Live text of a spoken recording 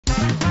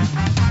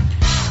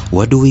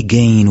What do we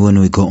gain when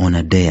we go on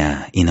a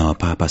dare in our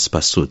purpose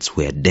pursuits?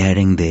 We're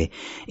daring the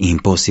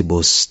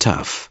impossible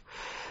stuff.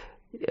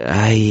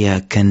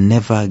 I can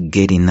never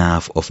get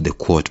enough of the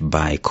quote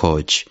by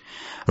Coach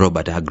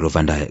Robert Hargrove,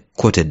 and I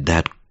quoted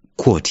that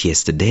quote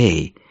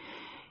yesterday,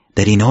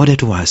 that in order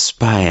to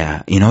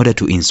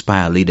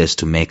inspire leaders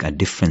to make a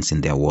difference in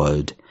their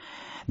world,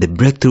 the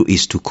breakthrough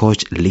is to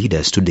coach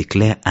leaders to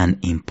declare an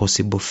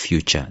impossible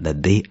future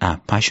that they are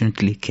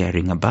passionately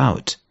caring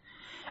about.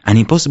 An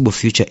impossible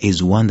future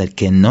is one that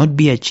cannot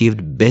be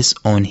achieved based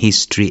on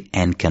history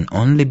and can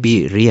only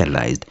be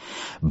realized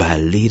by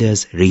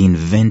leaders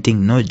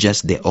reinventing not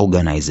just their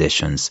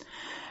organizations,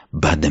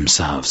 but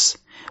themselves.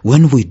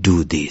 When we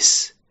do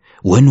this,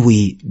 when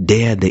we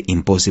dare the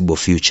impossible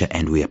future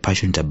and we are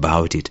passionate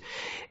about it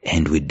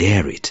and we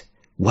dare it,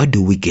 what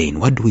do we gain?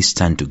 What do we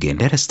stand to gain?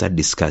 Let us start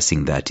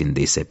discussing that in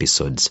these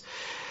episodes.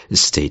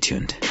 Stay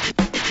tuned.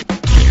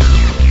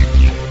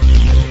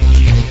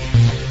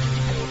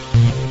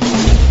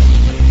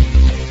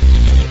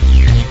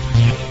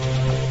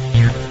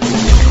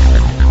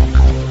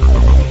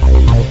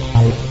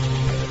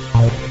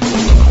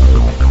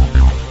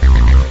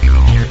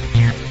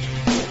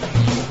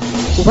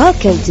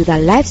 Welcome to the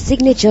Life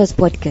Signatures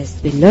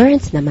podcast with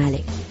Lawrence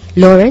Namale.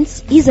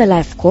 Lawrence is a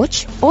life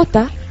coach,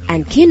 author,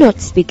 and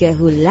keynote speaker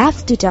who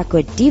loves to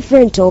tackle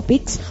different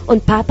topics on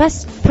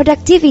purpose,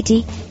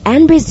 productivity,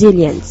 and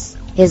resilience.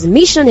 His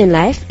mission in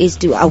life is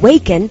to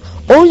awaken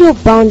all your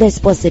boundless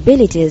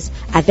possibilities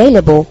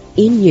available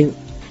in you.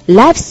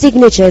 Life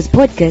Signatures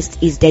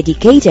podcast is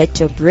dedicated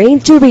to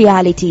bring to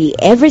reality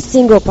every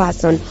single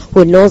person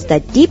who knows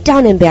that deep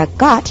down in their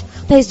gut,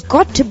 there's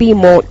got to be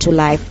more to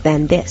life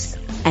than this.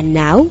 And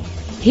now,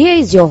 here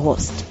is your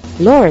host,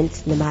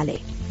 Lawrence Namale.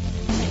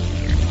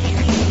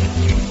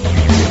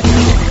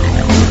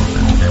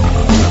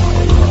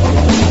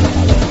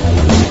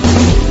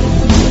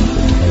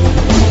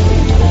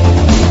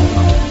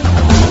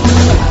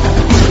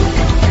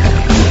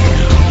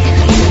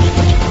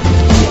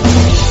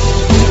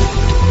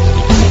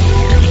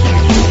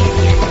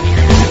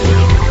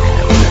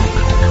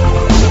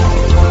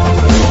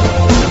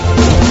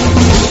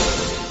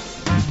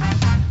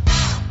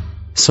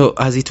 So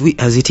as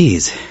it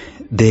is,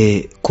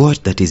 the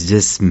quote that is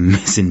just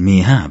messing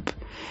me up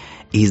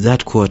is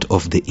that quote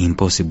of The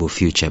Impossible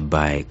Future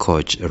by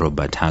Coach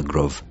Robert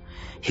Hargrove.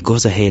 He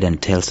goes ahead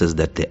and tells us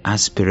that the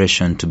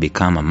aspiration to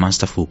become a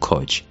masterful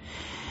coach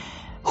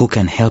who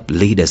can help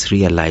leaders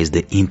realize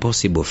the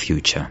impossible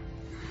future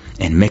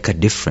and make a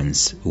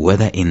difference,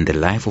 whether in the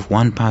life of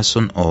one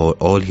person or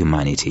all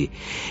humanity,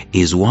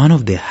 is one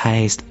of the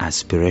highest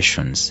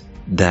aspirations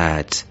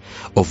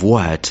of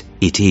what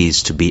it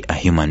is to be a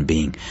human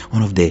being.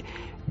 One of the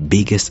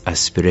biggest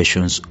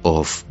aspirations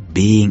of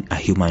being a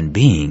human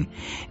being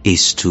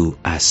is to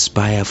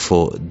aspire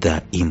for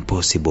the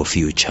impossible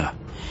future.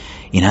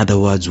 In other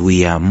words,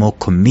 we are more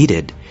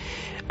committed.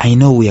 I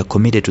know we are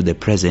committed to the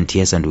present,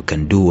 yes, and we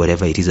can do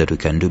whatever it is that we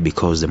can do,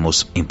 because the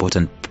most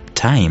important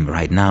time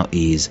right now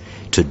is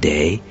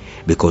today,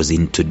 because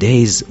in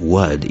today's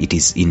world, it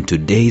is in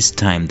today's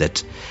time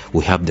that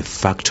we have the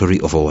factory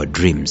of our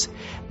dreams.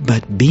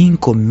 But being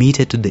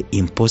committed to the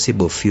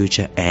impossible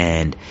future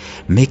and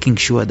making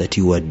sure that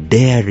you are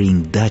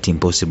daring that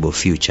impossible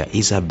future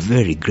is a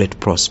very great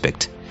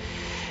prospect.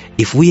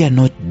 If we are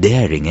not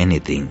daring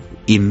anything,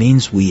 it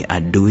means we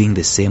are doing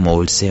the same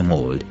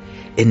old,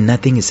 and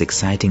nothing is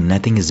exciting,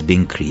 nothing is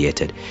being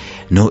created,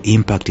 no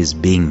impact is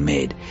being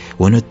made.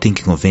 We're not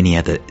thinking of any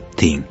other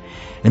thing.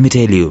 Let me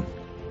tell you,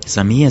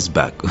 some weeks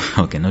back,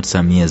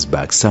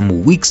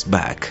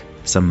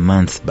 some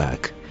months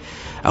back,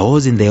 I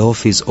was in the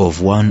office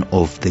of one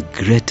of the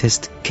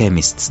greatest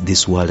chemists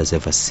this world has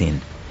ever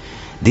seen.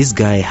 This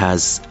guy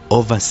has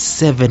over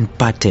 7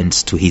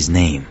 patents to his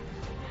name.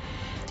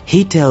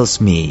 He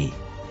tells me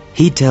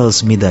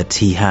that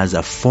he has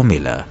a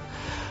formula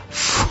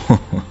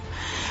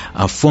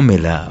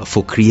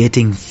for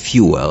creating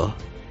fuel,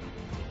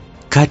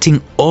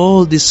 cutting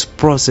all these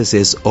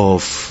processes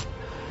of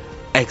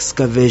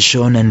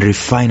excavation and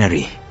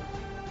refinery,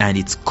 and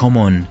it's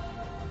common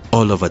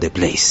all over the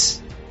place.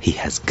 He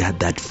has got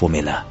that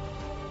formula.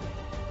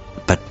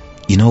 But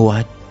you know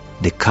what?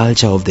 The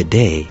culture of the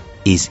day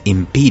is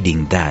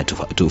impeding that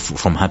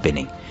from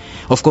happening.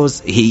 Of course,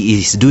 he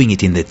is doing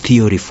it in the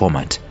theory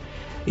format.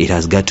 It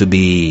has got to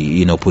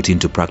be, put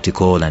into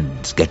practical, and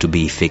it's got to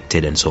be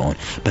effected and so on.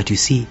 But you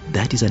see,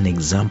 that is an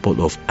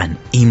example of an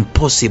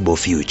impossible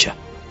future.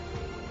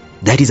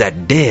 That is a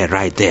dare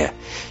right there.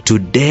 To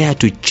dare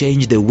to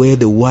change the way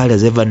the world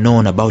has ever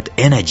known about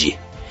energy.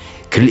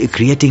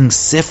 Creating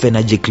safe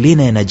energy,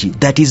 clean energy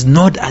that is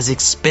not as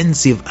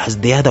expensive as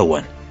the other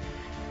one.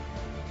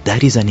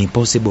 That is an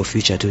impossible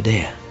future to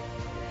dare.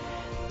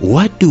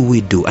 What do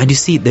we do? And you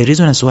see, the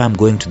reason as why I'm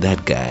going to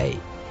that guy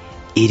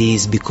it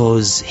is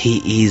because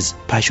he is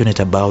passionate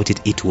about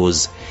it. It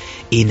was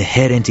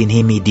inherent in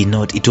him.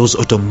 It was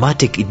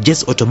automatic. It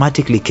just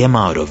automatically came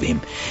out of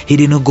him. He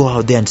did not go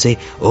out there and say,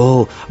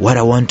 oh, what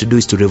I want to do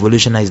is to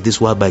revolutionize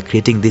this world by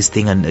creating this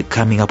thing and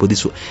coming up with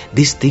this.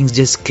 These things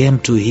just came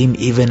to him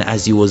even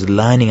as he was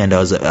learning and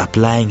was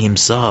applying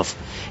himself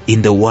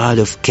in the world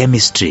of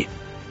chemistry.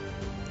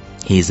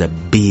 He is a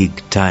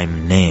big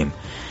time name.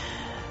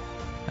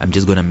 I'm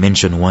just going to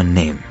mention one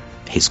name.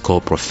 He's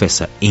called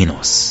Professor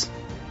Enos.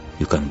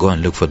 You can go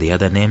and look for the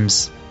other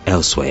names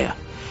elsewhere,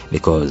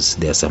 because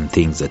there are some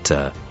things that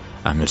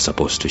I'm not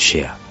supposed to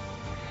share.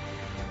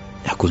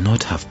 I could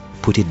not have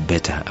put it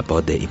better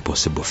about the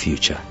impossible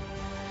future.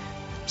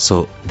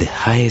 So the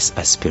highest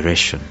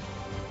aspiration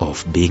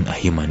of being a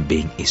human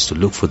being is to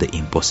look for the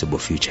impossible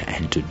future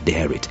and to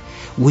dare it,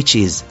 which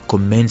is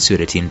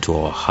commensurate into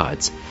our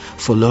hearts.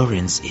 For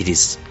Lawrence, it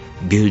is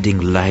building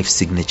life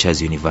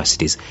signatures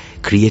universities,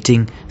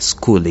 creating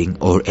schooling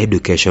or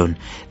education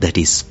that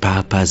is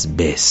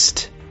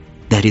purpose-based.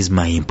 That is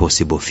my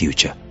impossible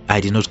future.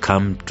 I did not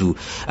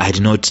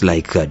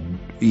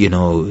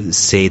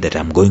say that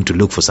I'm going to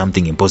look for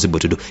something impossible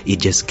to do. It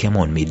just came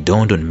on me,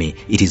 dawned on me.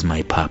 It is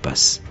my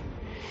purpose.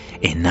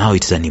 And now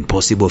it's an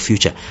impossible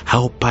future.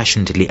 How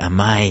passionately am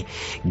I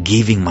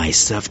giving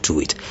myself to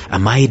it?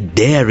 Am I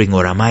daring,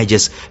 or am I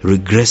just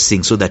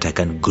regressing so that I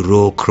can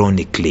grow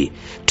chronically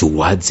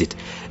towards it?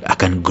 I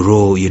can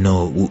grow,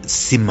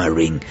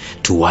 simmering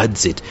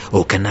towards it.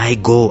 Or can I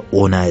go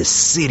on a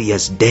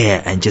serious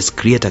dare and just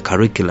create a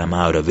curriculum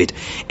out of it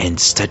and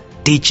start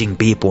teaching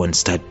people and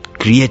start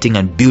creating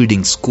and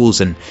building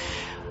schools and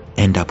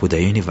end up with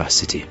a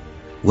university?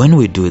 When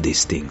we do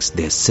these things,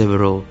 there are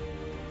several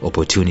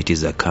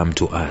opportunities that come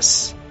to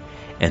us,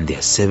 and there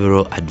are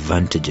several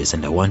advantages,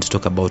 and I want to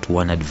talk about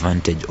one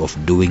advantage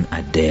of doing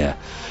a dare.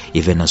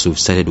 Even as we've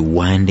started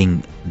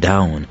winding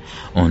down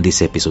on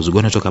this episode, we're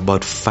going to talk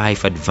about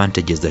 5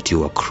 advantages that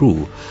you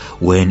accrue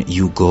when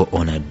you go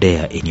on a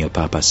dare in your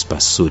purpose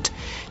pursuit.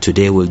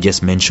 Today we'll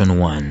just mention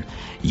one.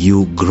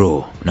 You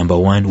grow. Number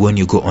 1, when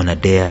you go on a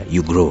dare,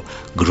 you grow.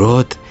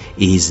 Growth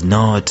is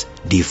not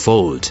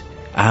default.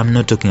 I'm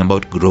not talking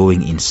about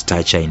growing in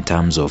stature in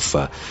terms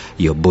of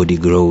your body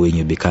growing,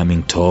 you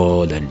becoming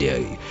tall, and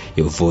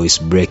your voice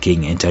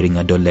breaking, entering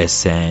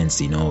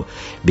adolescence,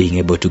 being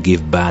able to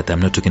give birth. I'm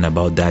not talking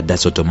about that.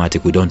 That's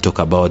automatic. We don't talk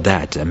about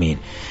that. I mean,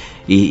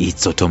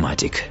 it's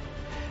automatic.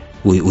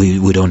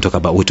 We don't talk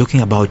about. We're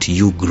talking about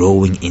you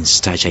growing in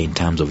stature in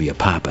terms of your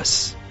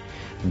purpose.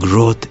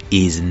 Growth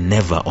is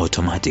never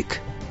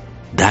automatic.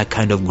 That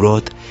kind of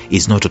growth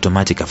is not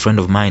automatic. A friend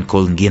of mine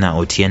called Ngina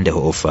Otiende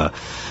of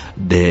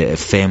the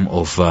fame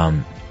of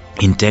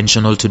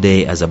Intentional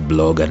Today as a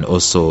blog, and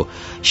also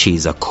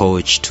she's a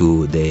coach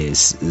to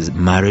the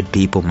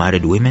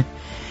married women,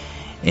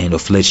 and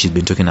of late she's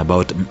been talking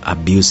about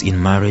abuse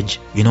in marriage.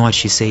 You know what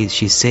she says?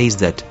 She says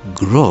that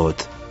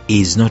growth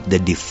is not the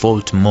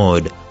default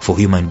mode for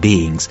human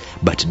beings,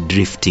 but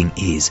drifting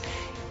is.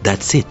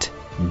 That's it.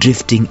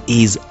 Drifting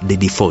is the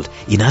default.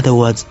 In other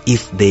words,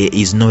 if there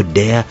is no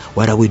dare,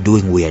 what are we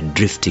doing? We are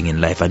drifting in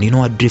life. And you know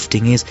what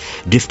drifting is?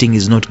 Drifting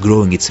is not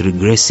growing, it's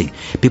regressing.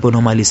 People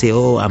normally say,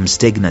 oh, I'm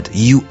stagnant.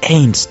 You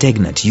ain't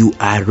stagnant, you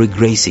are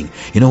regressing.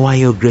 You know why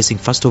you're regressing?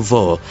 First of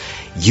all,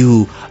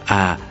 you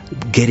are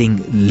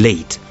getting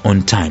late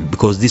on time,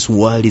 because this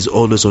world is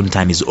always on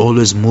time, is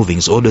always moving,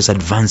 is always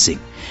advancing.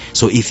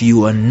 So if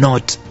you are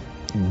not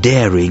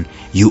daring,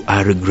 you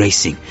are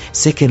regressing.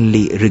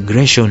 Secondly,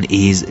 regression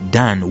is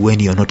done when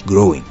you're not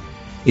growing.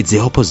 It's the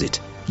opposite.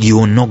 You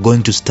are not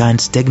going to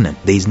stand stagnant.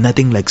 There is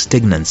nothing like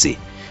stagnancy.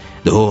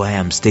 I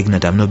am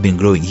stagnant, I'm not been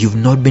growing. You've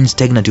not been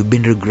stagnant, you've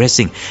been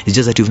regressing. It's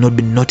just that you've not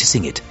been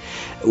noticing it.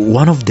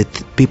 One of the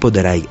people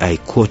that I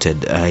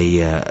quoted,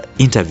 I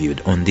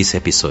interviewed on these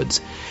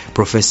episodes,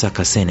 Professor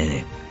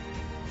Kasenene,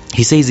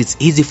 he says it's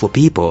easy for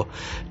people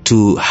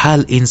to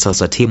hurl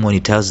insults at him when he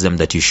tells them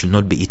that you should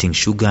not be eating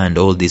sugar and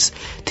all these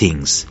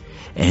things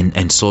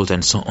and salt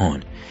and so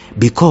on.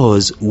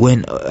 Because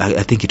when,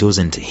 I think it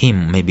wasn't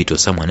him, maybe it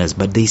was someone else,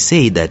 but they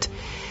say that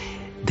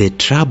the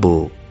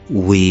trouble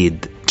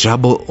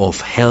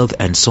of health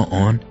and so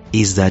on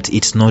is that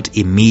it's not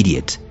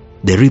immediate.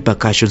 The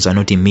repercussions are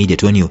not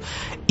immediate. When you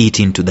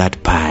eat into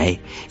that pie,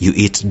 you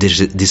eat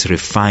these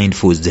refined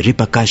foods, the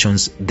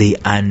repercussions, they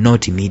are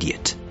not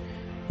immediate.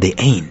 They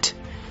ain't.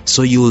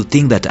 So you will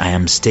think that I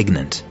am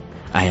stagnant.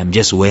 I am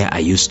just where I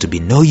used to be.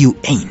 No, you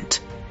ain't.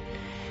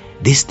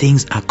 These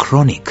things are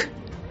chronic.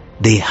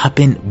 They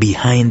happen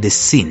behind the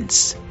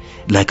scenes.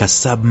 Like a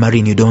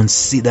submarine, you don't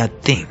see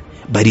that thing,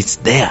 but it's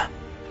there.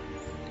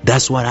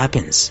 That's what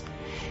happens.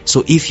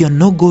 So if you're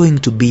not going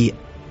to be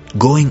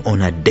going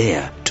on a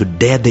dare, to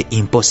dare the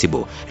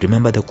impossible,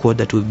 remember the quote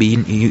that you've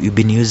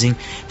been using?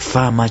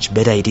 Far much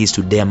better it is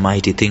to dare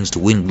mighty things, to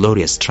win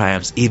glorious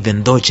triumphs,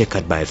 even though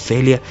checkered by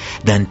failure,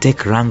 than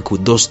take rank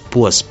with those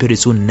poor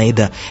spirits who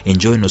neither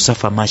enjoy nor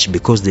suffer much,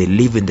 because they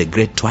live in the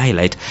great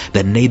twilight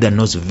that neither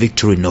knows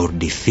victory nor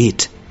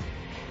defeat.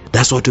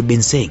 That's what we've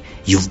been saying.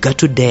 You've got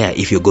to dare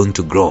if you're going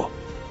to grow.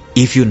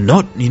 If you're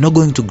not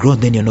going to grow,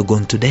 then you're not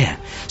going to dare.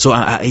 So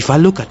if I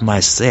look at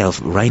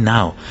myself right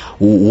now,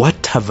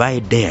 what have I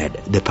dared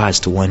the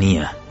past 1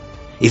 year?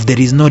 If there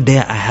is no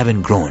dare, I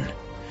haven't grown.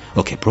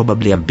 Okay,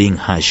 probably I'm being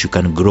harsh. You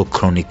can grow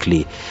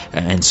chronically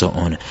and so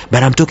on.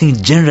 But I'm talking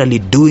generally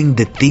doing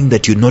the thing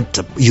that you've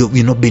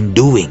not been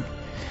doing.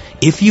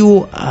 If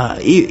you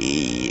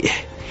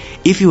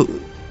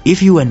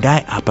and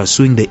I are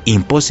pursuing the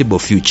impossible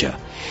future,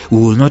 we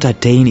will not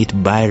attain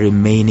it by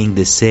remaining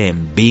the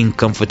same, being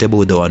comfortable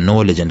with our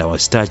knowledge and our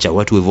stature,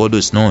 what we've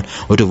always known,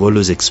 what we've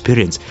always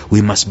experienced.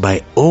 We must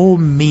by all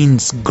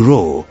means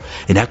grow.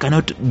 And I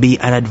cannot be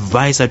an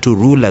advisor to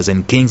rulers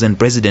and kings and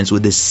presidents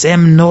with the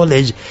same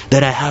knowledge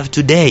that I have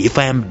today. If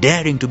I am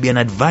daring to be an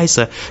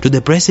advisor to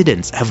the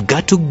presidents, I've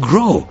got to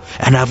grow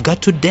and I've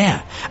got to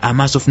dare. I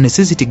must of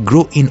necessity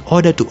grow in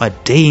order to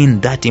attain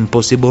that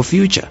impossible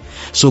future.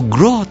 So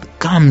growth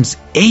comes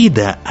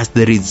either as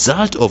the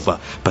result of a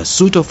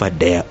pursuit of a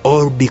dare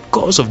or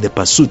because of the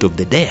pursuit of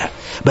the dare.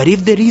 But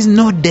if there is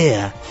no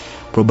dare,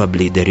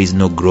 probably there is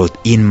no growth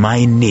in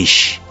my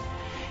niche.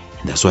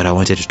 And that's what I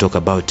wanted to talk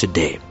about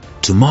today.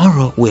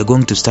 Tomorrow we're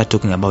going to start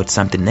talking about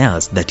something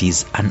else that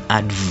is an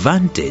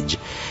advantage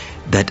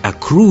that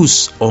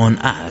accrues on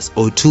us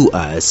or to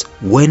us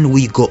when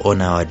we go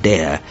on our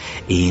dare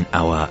in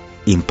our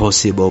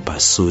impossible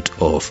pursuit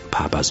of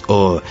purpose,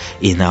 or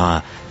in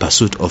our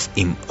pursuit of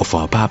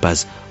our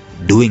purpose,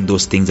 doing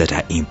those things that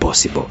are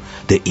impossible,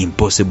 the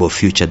impossible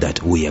future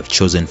that we have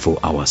chosen for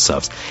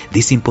ourselves.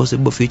 This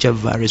impossible future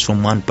varies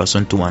from one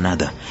person to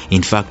another.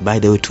 In fact, by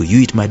the way, to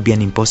you it might be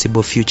an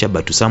impossible future,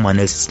 but to someone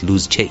else it's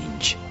loose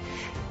change.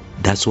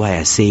 That's why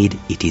I said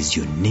it is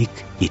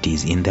unique, it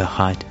is in the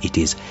heart, it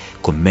is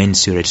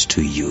commensurate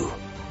to you.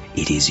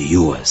 It is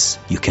yours.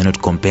 You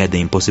cannot compare the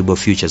impossible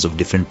futures of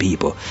different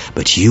people,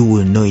 but you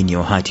will know in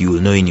your heart, you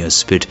will know in your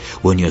spirit,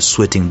 when you're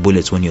sweating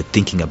bullets, when you're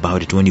thinking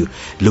about it, when you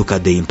look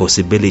at the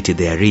impossibility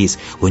there is,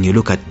 when you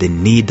look at the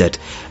need that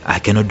I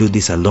cannot do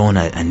this alone,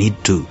 I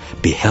need to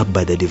be helped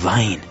by the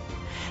divine.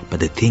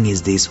 But the thing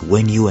is this,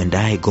 when you and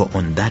I go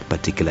on that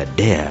particular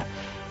dare,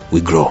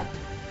 we grow.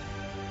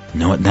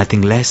 No,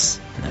 nothing less,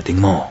 nothing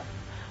more.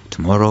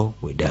 Tomorrow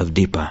we delve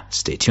deeper.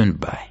 Stay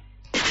tuned. Bye.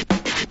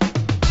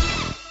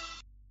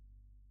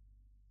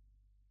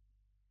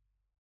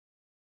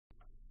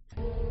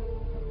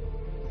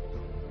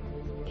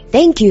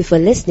 Thank you for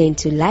listening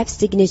to Life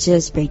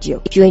Signatures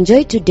Radio. If you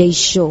enjoyed today's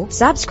show,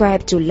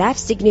 subscribe to Life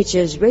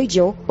Signatures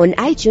Radio on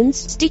iTunes,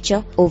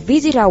 Stitcher, or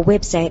visit our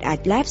website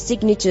at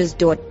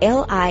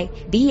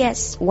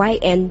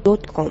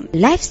lifesignatures.libsyn.com.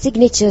 Life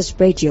Signatures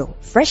Radio,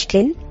 fresh,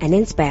 clean, and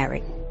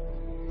inspiring.